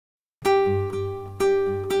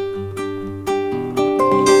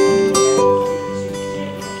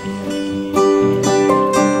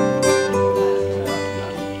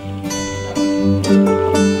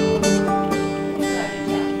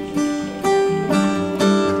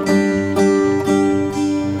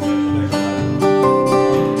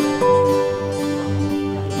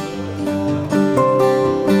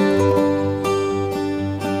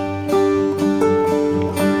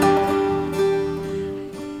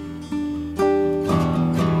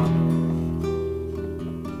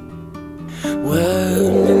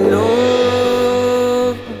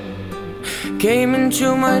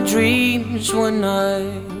into my dreams one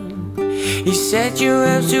night. He said you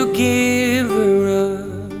have to give her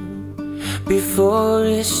up before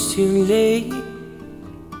it's too late.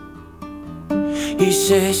 He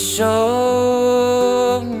said,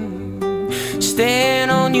 so stand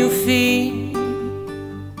on your feet,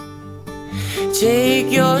 take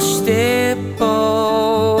your step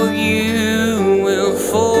or you will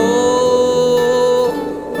fall.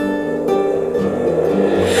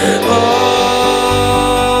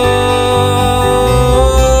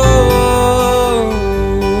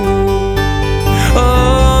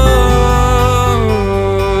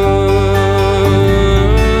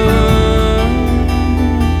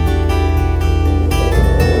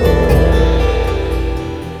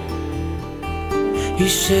 He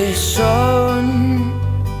says, son,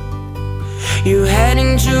 you're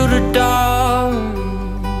heading to the dawn.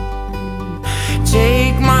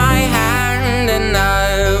 Take my hand and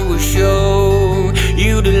I will show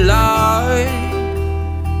you the light.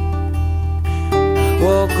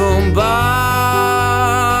 Walk on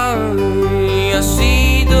by, I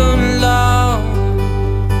see the light.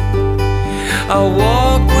 I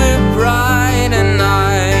walk with pride and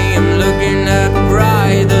I am looking at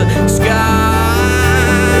brighter sky.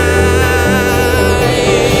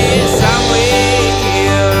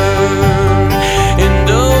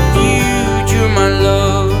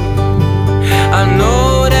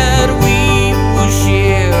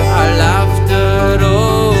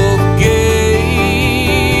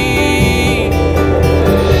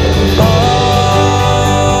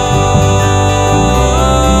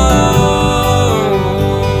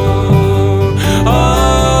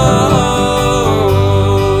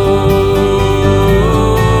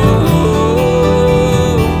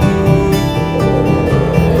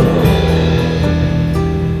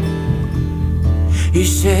 He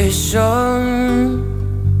says, son,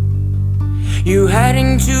 you're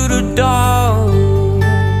heading to the dawn.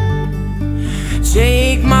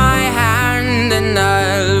 Take my hand and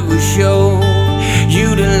I will show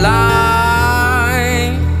you the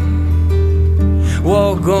light.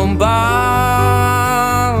 Walk on by,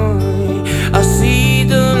 I see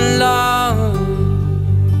the light.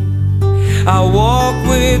 I walk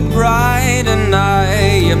with pride and I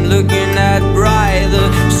am looking at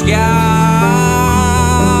brighter sky.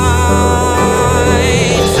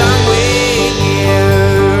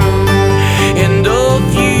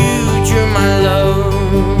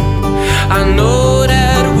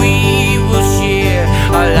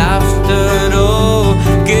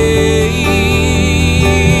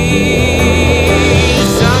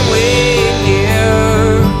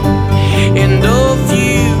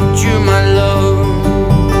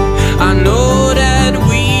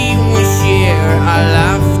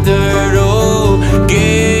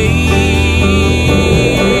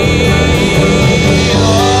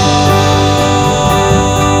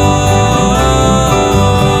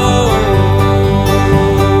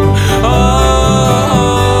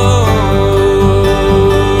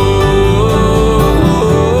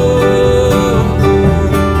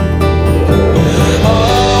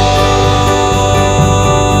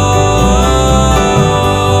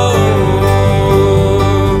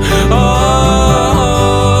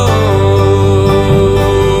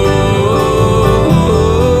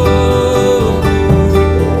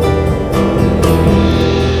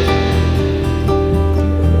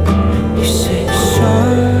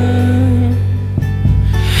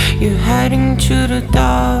 You're heading to the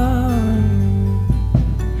dawn.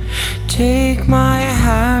 Take my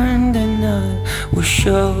hand and I will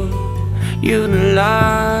show you the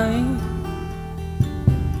light.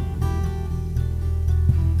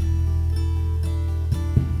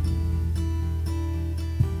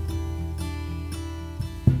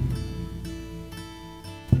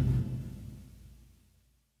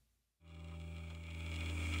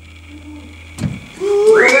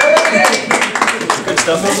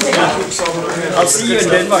 I'll see you in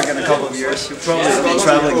Denmark in a couple of years. You'll probably be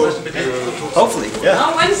traveling. Hopefully, yeah.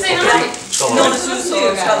 On Wednesday night.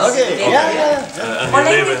 Okay, yeah.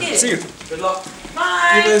 See you.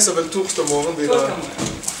 Vi rejser vel torsdag morgen videre.